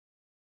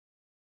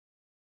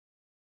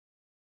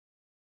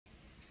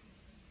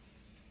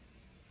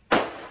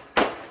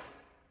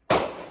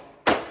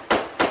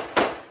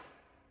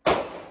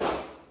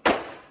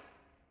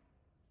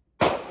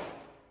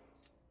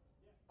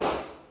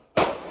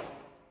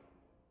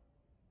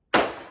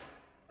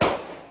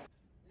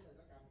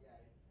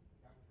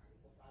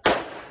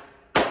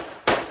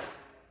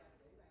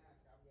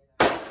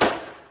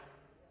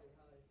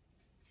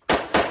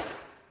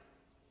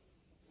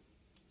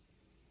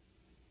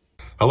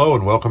Hello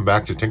and welcome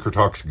back to Tinker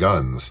Talks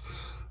Guns.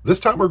 This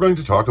time we're going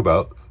to talk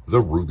about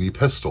the Ruby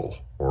pistol,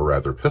 or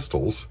rather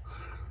pistols,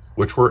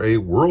 which were a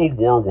World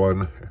War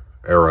I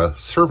era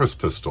service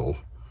pistol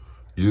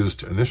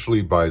used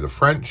initially by the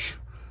French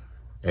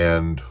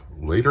and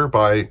later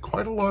by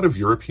quite a lot of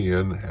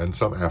European and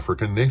some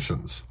African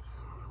nations.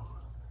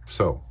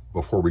 So,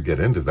 before we get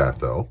into that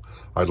though,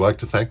 I'd like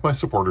to thank my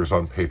supporters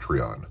on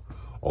Patreon.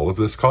 All of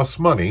this costs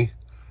money,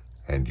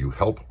 and you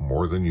help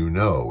more than you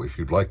know. If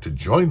you'd like to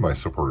join my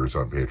supporters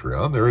on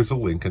Patreon, there is a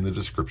link in the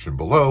description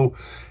below,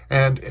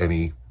 and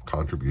any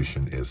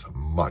contribution is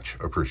much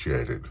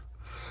appreciated.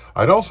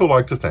 I'd also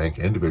like to thank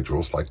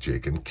individuals like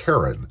Jake and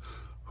Karen,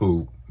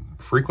 who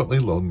frequently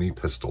loan me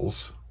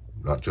pistols,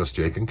 not just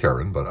Jake and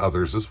Karen, but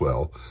others as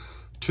well,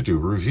 to do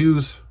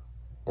reviews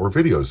or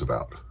videos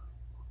about.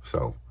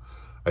 So,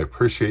 I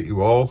appreciate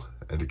you all,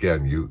 and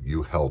again,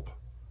 you help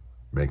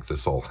make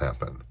this all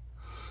happen.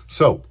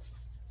 So,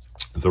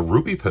 the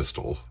Ruby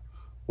pistol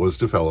was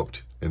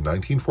developed in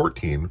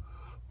 1914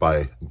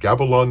 by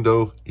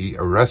Gabilondo y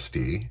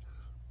Aresti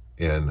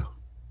in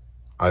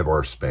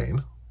Eibar,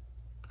 Spain,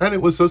 and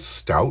it was a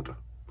stout,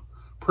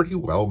 pretty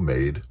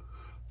well-made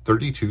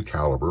 32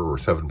 caliber or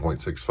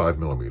 7.65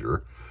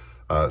 millimeter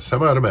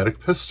semi-automatic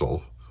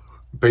pistol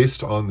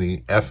based on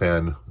the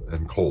FN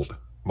and Colt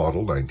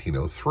model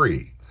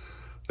 1903.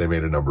 They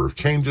made a number of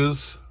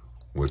changes,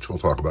 which we'll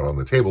talk about on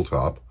the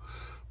tabletop,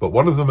 but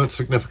one of them that's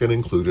significant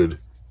included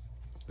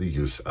the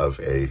use of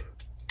a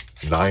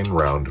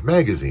 9-round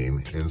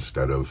magazine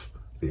instead of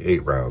the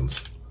 8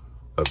 rounds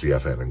of the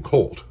FN and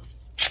Colt.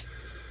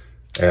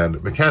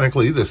 And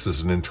mechanically, this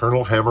is an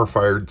internal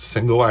hammer-fired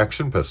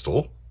single-action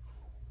pistol.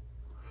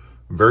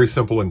 Very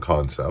simple in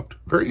concept,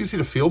 very easy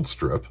to field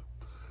strip,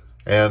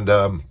 and,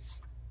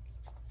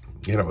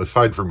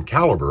 aside from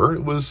caliber,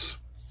 it was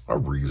a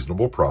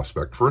reasonable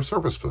prospect for a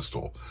service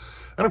pistol.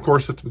 And of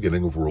course, at the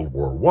beginning of World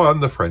War I,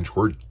 the French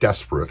were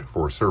desperate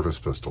for service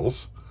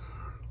pistols.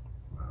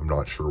 I'm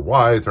not sure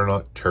why. They're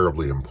not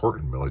terribly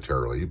important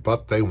militarily,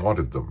 but they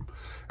wanted them.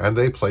 And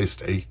they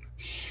placed a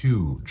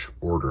huge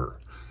order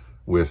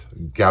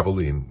with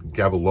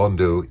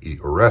Gabilondo y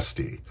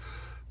Aresti.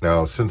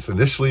 Now, since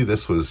initially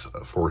this was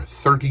for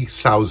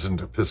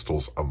 30,000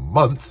 pistols a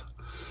month,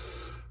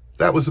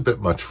 that was a bit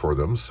much for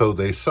them, so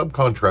they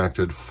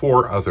subcontracted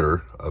 4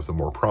 other of the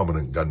more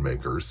prominent gun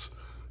makers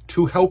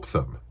to help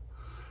them.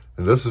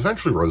 And this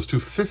eventually rose to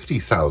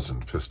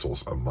 50,000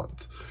 pistols a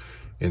month.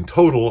 In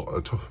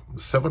total,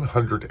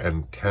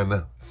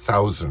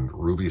 710,000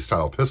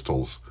 Ruby-style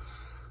pistols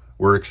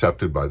were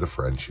accepted by the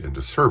French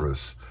into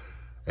service,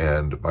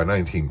 and by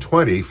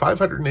 1920,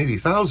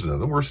 580,000 of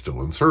them were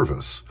still in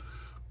service.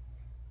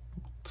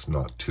 It's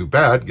not too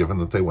bad, given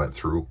that they went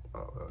through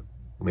a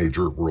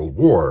major world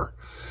war.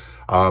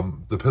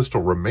 The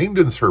pistol remained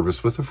in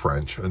service with the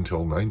French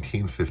until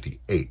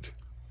 1958,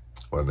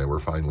 when they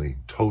were finally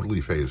totally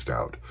phased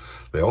out.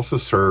 They also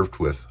served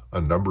with a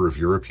number of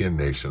European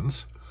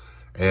nations,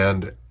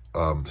 and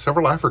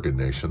several African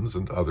nations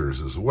and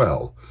others as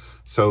well.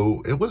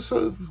 So it was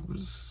a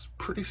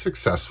pretty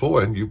successful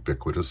and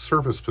ubiquitous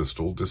service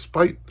pistol,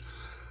 despite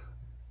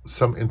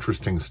some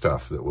interesting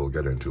stuff that we'll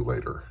get into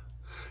later.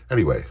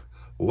 Anyway,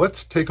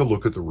 let's take a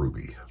look at the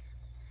Ruby.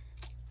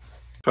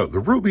 So the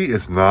Ruby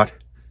is not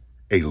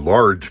a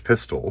large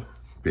pistol,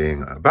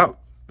 being about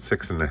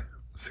 6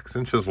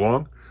 inches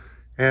long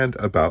and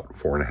about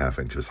 4.5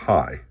 inches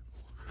high.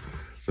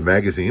 The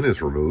magazine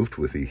is removed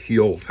with the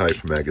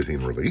heel-type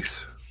magazine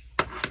release.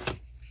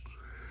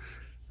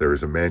 There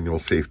is a manual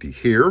safety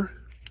here,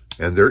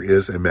 and there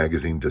is a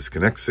magazine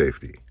disconnect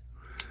safety.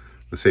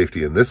 The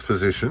safety in this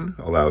position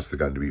allows the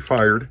gun to be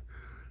fired,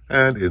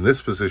 and in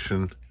this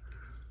position,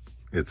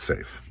 it's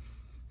safe,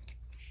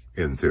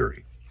 in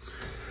theory.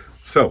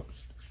 So,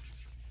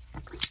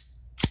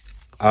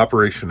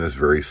 operation is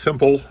very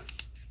simple.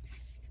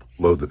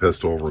 Load the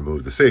pistol,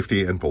 remove the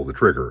safety, and pull the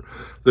trigger.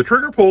 The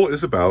trigger pull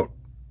is about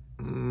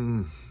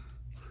I'm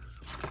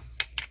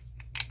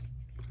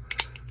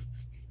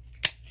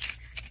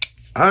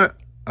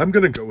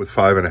going to go with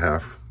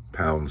 5.5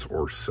 pounds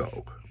or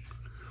so.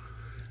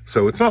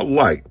 So it's not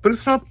light, but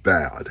it's not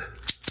bad,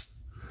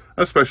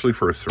 especially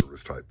for a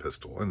service-type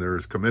pistol. And there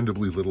is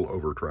commendably little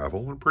over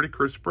travel and pretty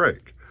crisp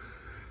break.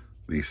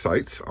 The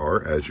sights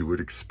are, as you would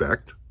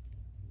expect,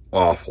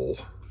 awful,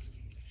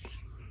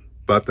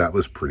 but that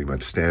was pretty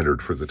much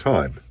standard for the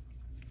time.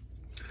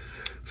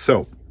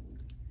 So,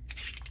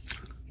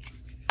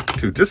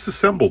 to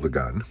disassemble the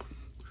gun,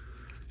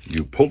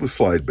 you pull the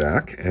slide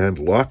back and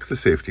lock the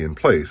safety in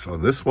place.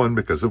 On this one,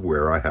 because of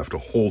where I have to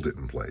hold it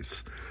in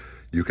place.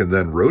 You can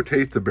then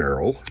rotate the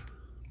barrel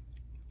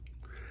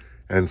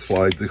and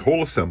slide the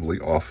whole assembly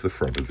off the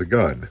front of the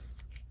gun.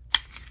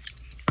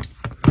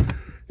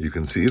 You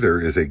can see there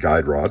is a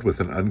guide rod with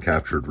an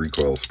uncaptured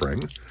recoil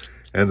spring,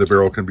 and the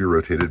barrel can be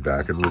rotated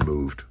back and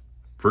removed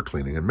for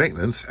cleaning and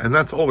maintenance, and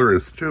that's all there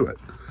is to it.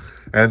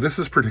 And this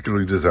is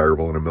particularly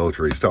desirable in a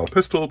military-style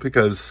pistol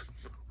because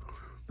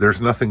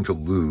there's nothing to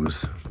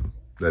lose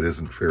that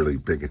isn't fairly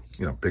big,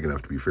 big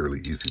enough to be fairly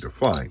easy to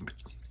find.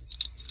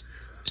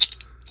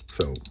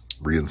 So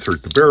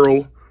reinsert the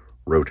barrel,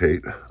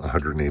 rotate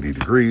 180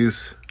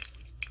 degrees,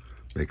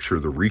 make sure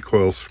the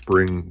recoil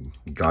spring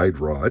guide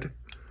rod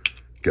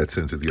gets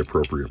into the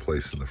appropriate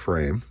place in the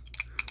frame,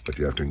 but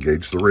you have to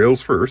engage the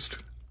rails first.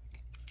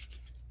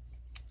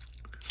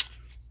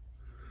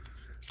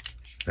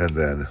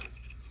 And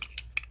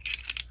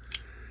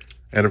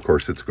of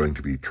course it's going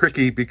to be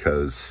tricky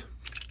because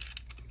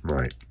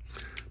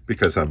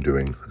I'm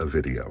doing a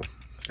video,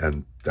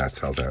 and that's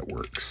how that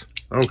works.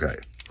 Okay,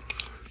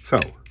 so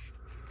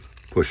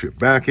push it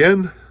back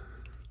in.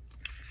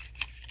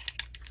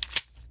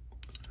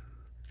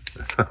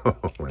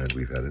 Oh, and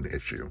we've had an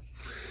issue.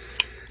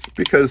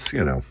 Because,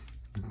 you know,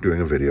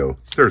 doing a video,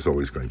 there's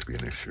always going to be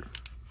an issue.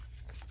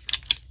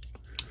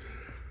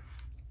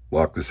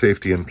 Lock the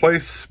safety in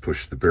place,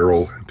 push the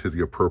barrel to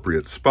the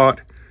appropriate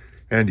spot,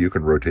 and you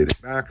can rotate it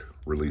back,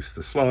 release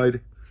the slide,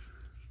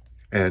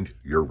 and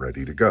you're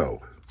ready to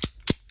go.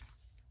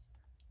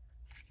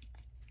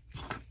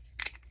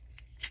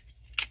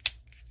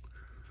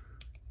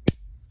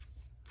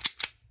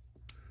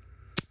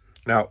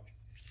 Now,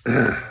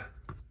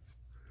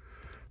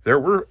 there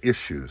were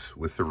issues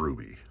with the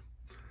Ruby,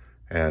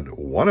 and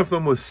one of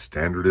them was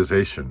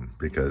standardization,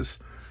 because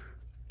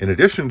in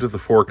addition to the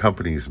 4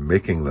 companies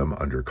making them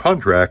under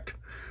contract,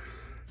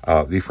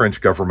 the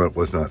French government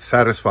was not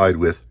satisfied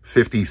with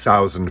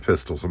 50,000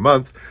 pistols a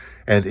month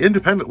and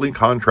independently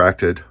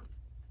contracted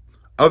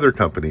other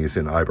companies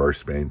in Ibar,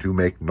 Spain to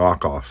make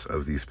knockoffs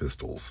of these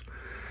pistols.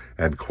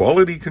 And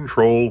quality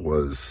control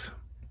was,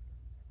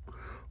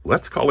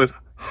 let's call it,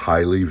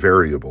 highly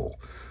variable.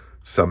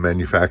 Some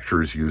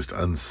manufacturers used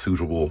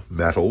unsuitable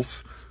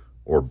metals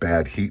or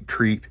bad heat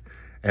treat,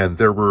 and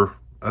there were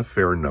a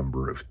fair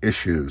number of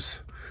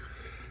issues.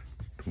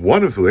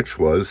 One of which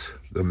was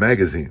the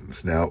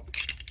magazines. Now,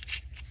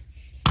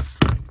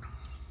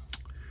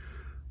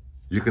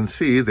 you can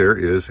see there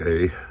is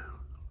a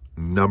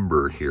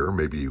number here.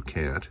 Maybe you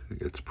can't.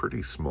 It's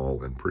pretty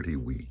small and pretty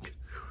weak.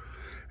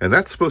 And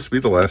that's supposed to be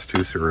the last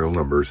 2 serial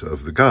numbers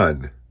of the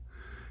gun.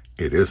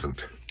 It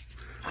isn't,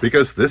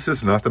 because this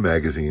is not the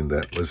magazine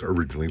that was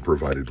originally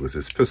provided with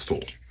this pistol.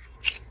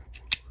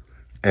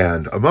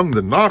 And among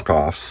the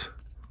knockoffs,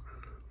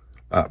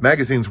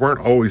 magazines weren't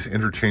always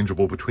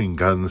interchangeable between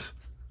guns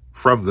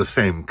from the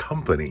same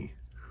company.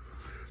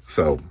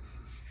 So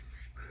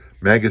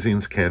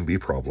magazines can be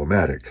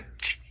problematic.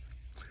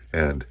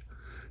 And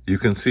you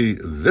can see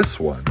this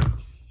one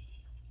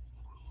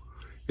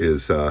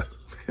is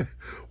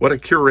what a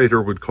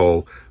curator would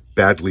call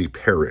badly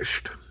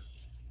perished.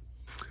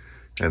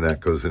 And that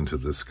goes into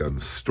this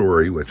gun's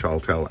story, which I'll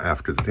tell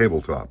after the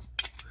tabletop.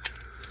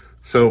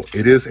 So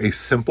it is a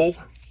simple,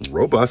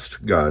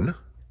 robust gun.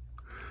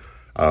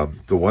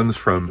 The ones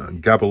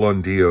from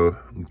Gabilondo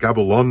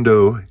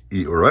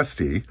e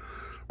Oresti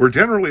were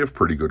generally of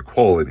pretty good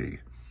quality.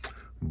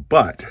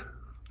 But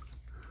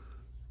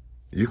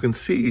you can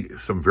see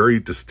some very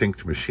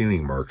distinct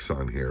machining marks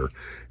on here.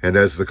 And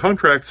as the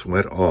contracts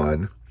went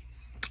on,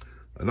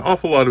 an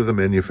awful lot of the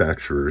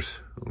manufacturers,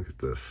 look at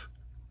this,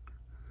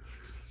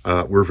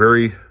 were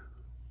very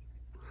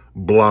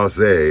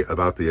blasé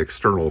about the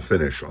external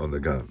finish on the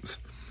guns,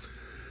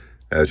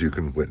 as you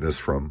can witness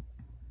from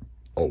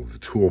all of the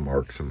tool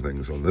marks and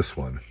things on this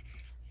one.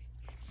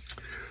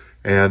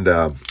 And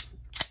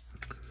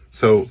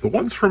so the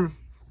ones from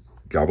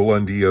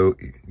Gabilondo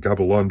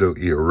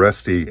e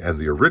Oresti and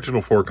the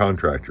original 4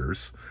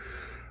 contractors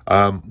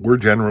were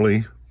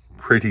generally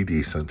pretty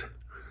decent.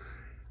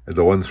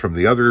 The ones from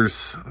the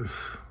others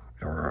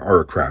are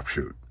a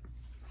crapshoot.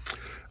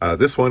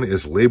 This one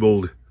is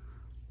labeled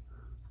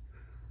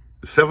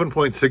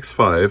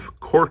 7.65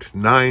 Court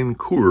 9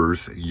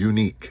 Cours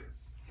Unique.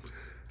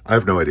 I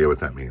have no idea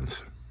what that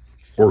means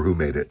or who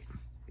made it.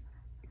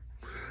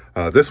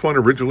 This one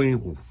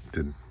originally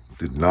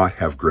did not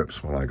have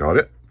grips when I got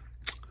it.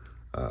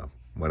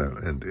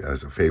 And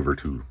as a favor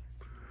to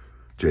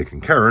Jake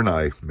and Karen,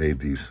 I made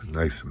these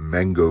nice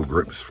mango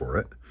grips for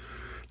it.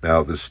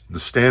 Now, the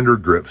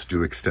standard grips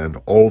do extend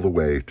all the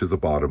way to the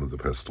bottom of the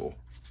pistol.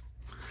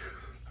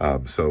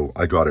 So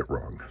I got it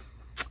wrong.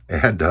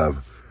 And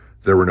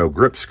there were no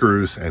grip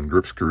screws, and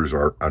grip screws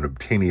are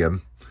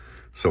unobtainium.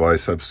 So I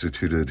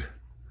substituted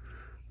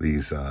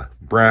these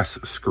brass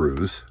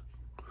screws,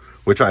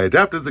 which I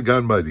adapted the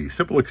gun by the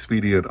simple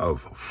expedient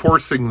of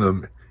forcing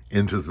them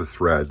into the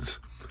threads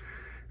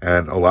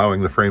and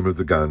allowing the frame of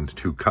the gun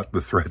to cut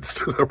the threads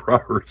to the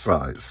proper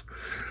size.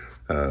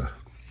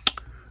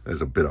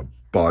 There's a bit of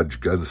bodge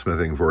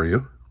gunsmithing for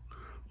you,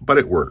 but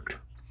it worked.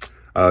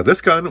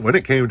 This gun, when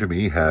it came to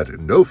me, had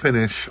no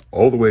finish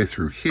all the way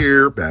through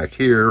here, back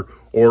here,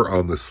 or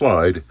on the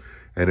slide,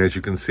 and as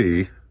you can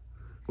see,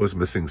 was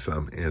missing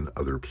some in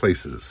other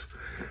places.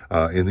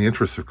 In the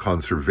interest of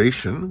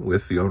conservation,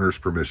 with the owner's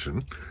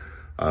permission,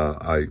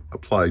 I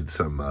applied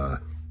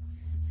some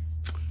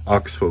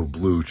Oxbow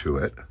blue to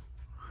it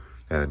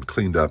and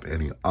cleaned up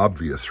any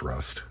obvious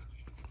rust.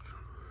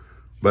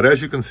 But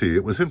as you can see,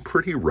 it was in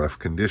pretty rough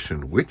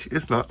condition, which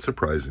is not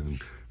surprising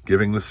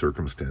given the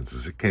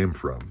circumstances it came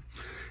from.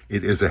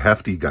 It is a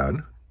hefty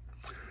gun,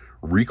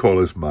 recoil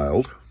is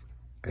mild,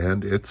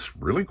 and it's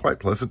really quite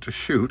pleasant to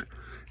shoot.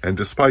 And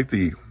despite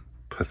the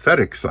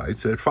pathetic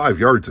sights, at 5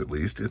 yards at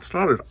least, it's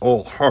not at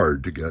all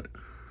hard to get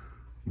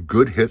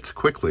good hits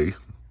quickly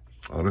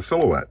on a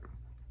silhouette.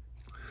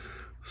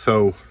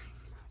 So,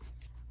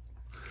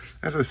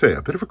 as I say,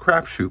 a bit of a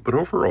crapshoot, but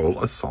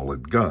overall a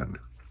solid gun.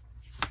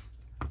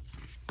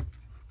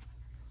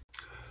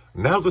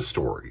 Now the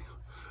story.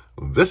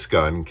 This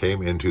gun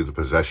came into the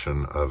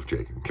possession of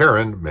Jake and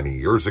Karen many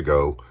years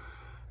ago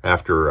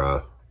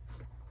after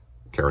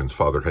Karen's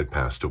father had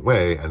passed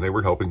away, and they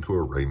were helping to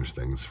arrange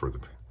things for the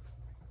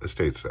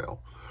estate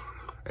sale.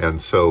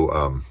 And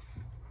so,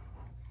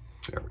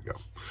 there we go.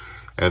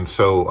 And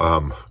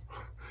so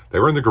they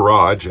were in the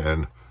garage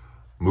and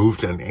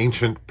moved an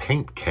ancient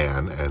paint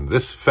can, and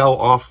this fell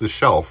off the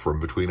shelf from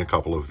between a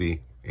couple of the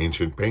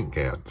ancient paint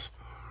cans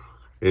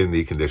in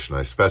the condition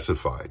I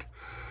specified.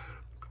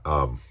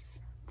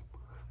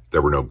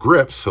 There were no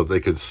grips, so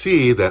they could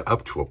see that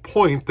up to a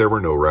point there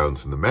were no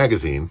rounds in the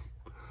magazine,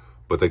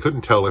 but they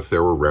couldn't tell if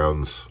there were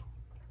rounds.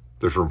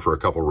 There's room for a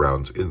couple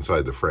rounds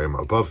inside the frame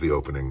above the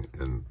opening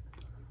in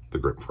the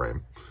grip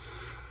frame.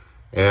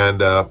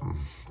 And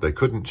they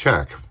couldn't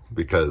check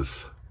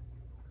because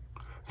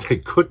they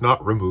could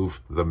not remove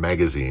the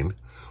magazine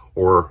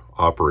or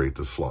operate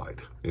the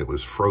slide. It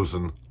was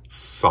frozen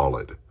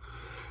solid.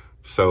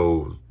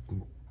 So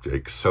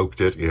Jake soaked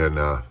it in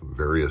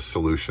various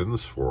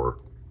solutions for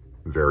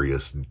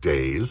various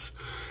days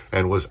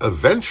and was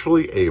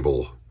eventually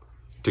able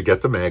to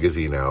get the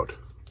magazine out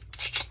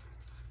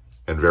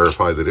and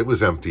verify that it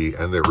was empty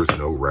and there was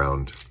no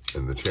round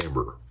in the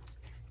chamber.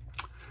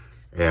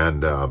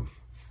 And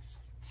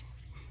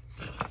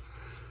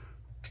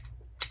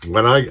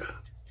when I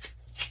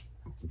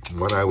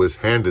was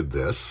handed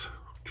this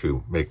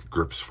to make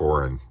grips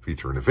for and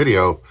feature in a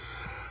video,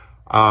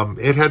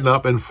 it had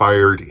not been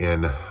fired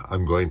in,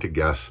 I'm going to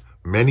guess,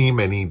 many,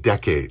 many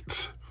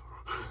decades.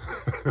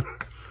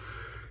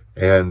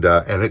 And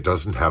it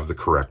doesn't have the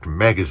correct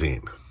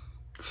magazine.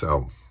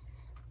 So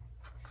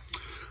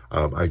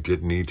I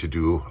did need to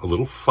do a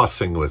little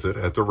fussing with it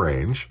at the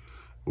range,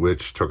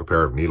 which took a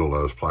pair of needle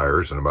nose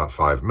pliers in about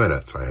 5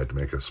 minutes. I had to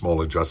make a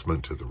small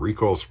adjustment to the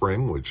recoil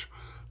spring, which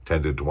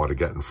tended to want to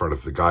get in front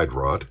of the guide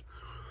rod,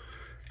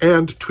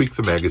 and tweak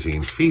the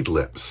magazine feed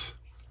lips,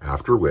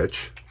 after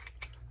which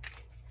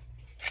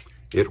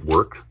it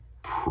worked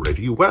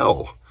pretty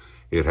well.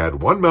 It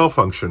had one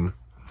malfunction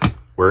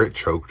where it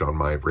choked on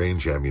my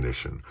range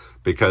ammunition,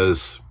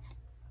 because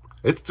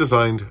it's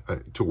designed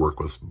to work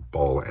with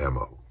ball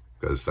ammo,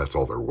 because that's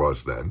all there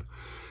was then.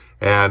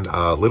 And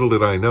little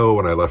did I know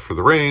when I left for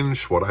the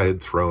range, what I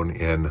had thrown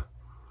in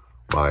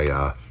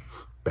my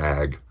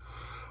bag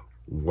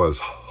was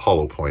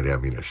hollow point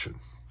ammunition.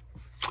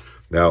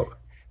 Now,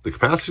 the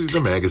capacity of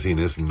the magazine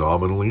is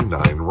nominally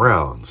 9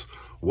 rounds.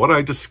 What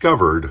I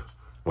discovered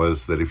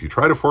was that if you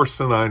try to force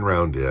the 9th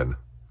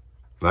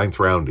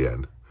round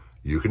in,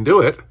 you can do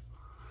it,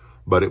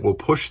 but it will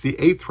push the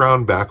 8th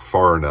round back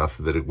far enough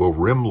that it will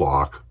rim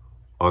lock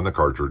on the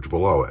cartridge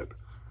below it,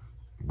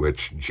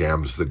 which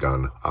jams the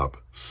gun up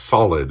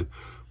solid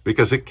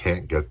because it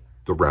can't get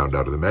the round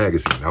out of the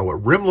magazine. Now,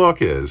 what rim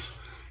lock is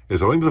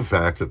owing to the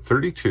fact that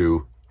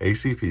 32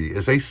 ACP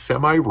is a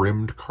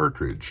semi-rimmed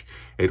cartridge.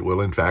 It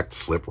will, in fact,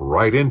 slip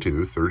right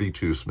into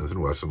 32 Smith &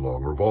 Wesson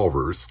long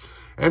revolvers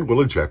and will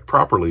eject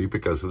properly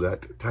because of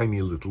that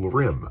tiny little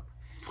rim.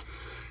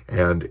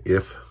 And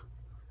if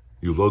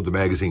you load the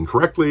magazine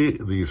correctly,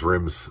 these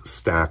rims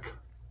stack.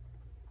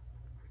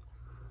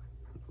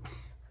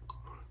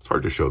 It's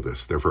hard to show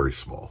this. They're very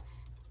small.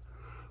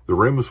 The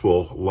rims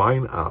will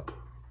line up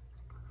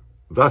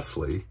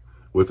thusly,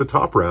 with the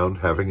top round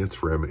having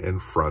its rim in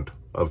front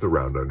of the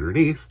round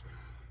underneath,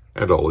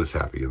 and all is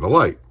happy in the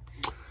light.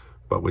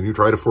 But when you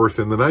try to force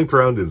in the 9th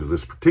round into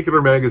this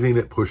particular magazine,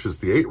 it pushes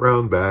the 8th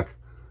round back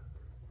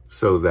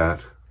so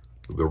that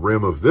the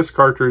rim of this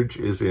cartridge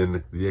is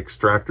in the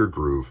extractor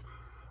groove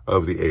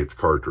of the 8th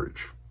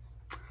cartridge,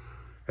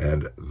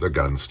 and the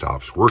gun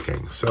stops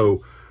working.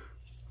 So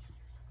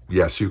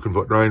yes, you can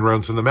put 9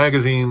 rounds in the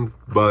magazine,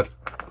 but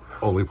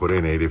only put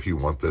in 8 if you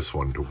want this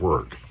one to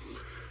work.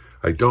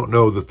 I don't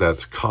know that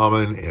that's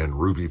common in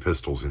Ruby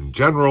pistols in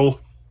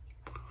general,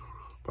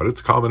 but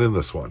it's common in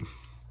this one.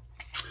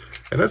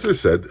 And as I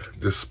said,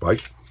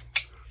 despite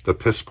the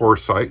piss-poor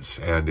sights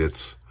and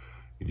its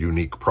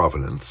unique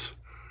provenance,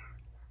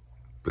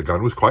 the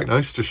gun was quite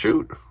nice to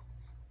shoot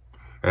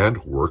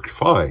and worked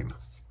fine.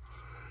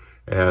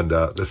 And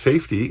the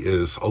safety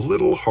is a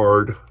little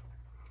hard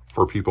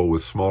for people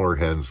with smaller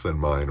hands than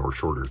mine or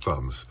shorter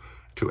thumbs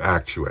to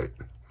actuate.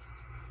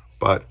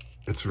 But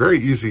it's very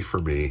easy for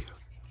me,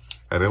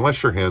 and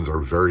unless your hands are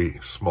very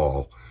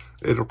small,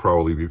 it'll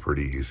probably be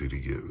pretty easy to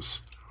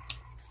use.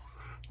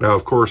 Now,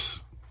 of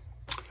course,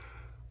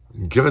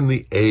 given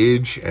the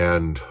age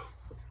and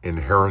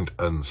inherent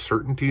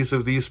uncertainties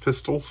of these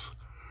pistols,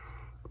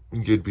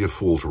 you'd be a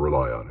fool to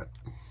rely on it.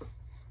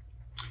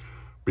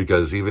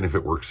 Because even if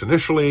it works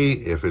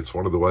initially, if it's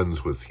one of the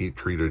ones with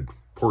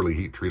poorly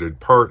heat-treated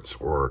parts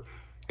or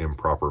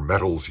improper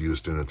metals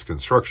used in its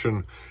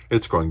construction,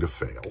 it's going to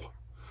fail.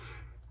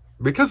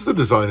 Because of the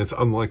design, it's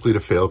unlikely to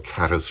fail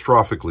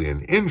catastrophically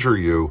and injure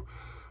you.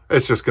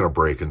 It's just going to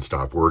break and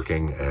stop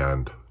working,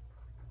 and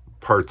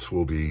parts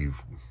will be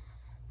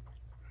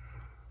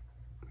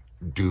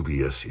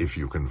dubious if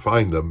you can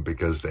find them,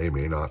 because they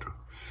may not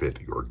fit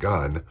your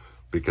gun,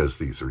 because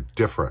these are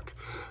different.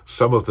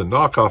 Some of the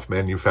knockoff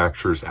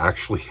manufacturers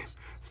actually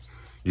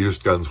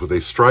used guns with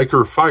a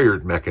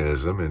striker-fired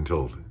mechanism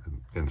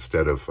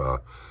instead of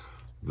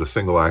the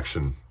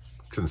single-action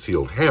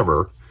concealed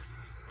hammer.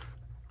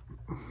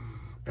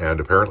 And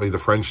apparently the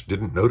French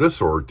didn't notice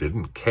or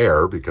didn't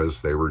care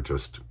because they were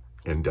just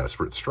in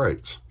desperate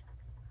straits.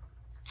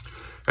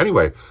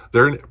 Anyway,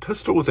 they're a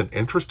pistol with an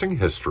interesting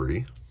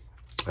history,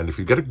 and if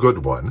you get a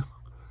good one,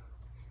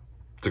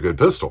 it's a good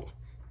pistol.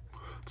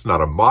 It's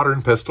not a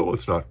modern pistol.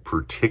 It's not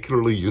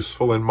particularly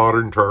useful in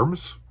modern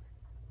terms.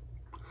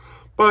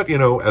 But, you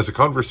know, as a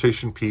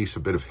conversation piece, a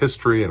bit of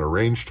history, and a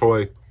range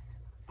toy,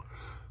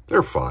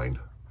 they're fine.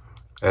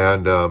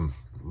 And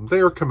they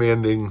are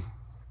commanding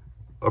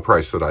a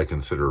price that I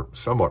consider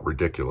somewhat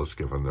ridiculous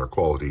given their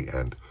quality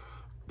and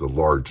the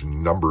large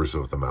numbers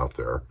of them out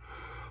there.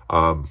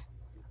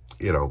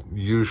 You know,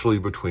 usually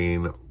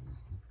between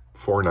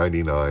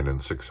 $4.99 and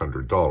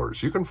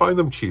 $600. You can find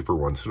them cheaper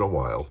once in a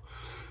while,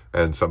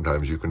 and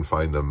sometimes you can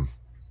find them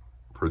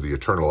for the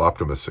eternal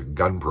optimist at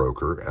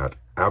Gunbroker at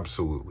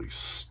absolutely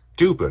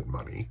stupid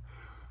money.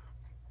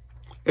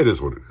 It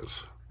is what it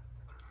is.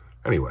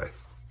 Anyway,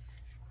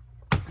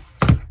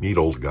 neat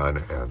old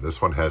gun, and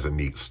this one has a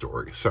neat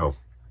story, so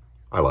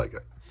I like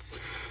it.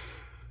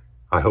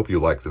 I hope you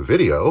liked the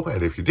video,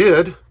 and if you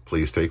did,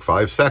 please take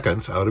 5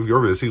 seconds out of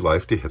your busy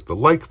life to hit the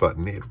like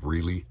button. It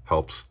really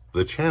helps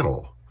the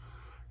channel.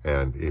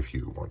 And if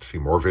you want to see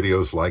more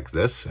videos like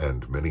this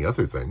and many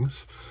other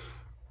things,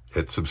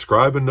 hit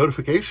subscribe and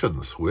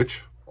notifications,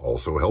 which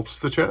also helps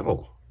the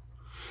channel.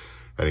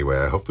 Anyway,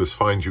 I hope this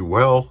finds you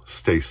well.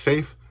 Stay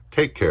safe,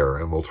 take care,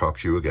 and we'll talk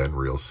to you again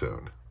real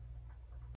soon.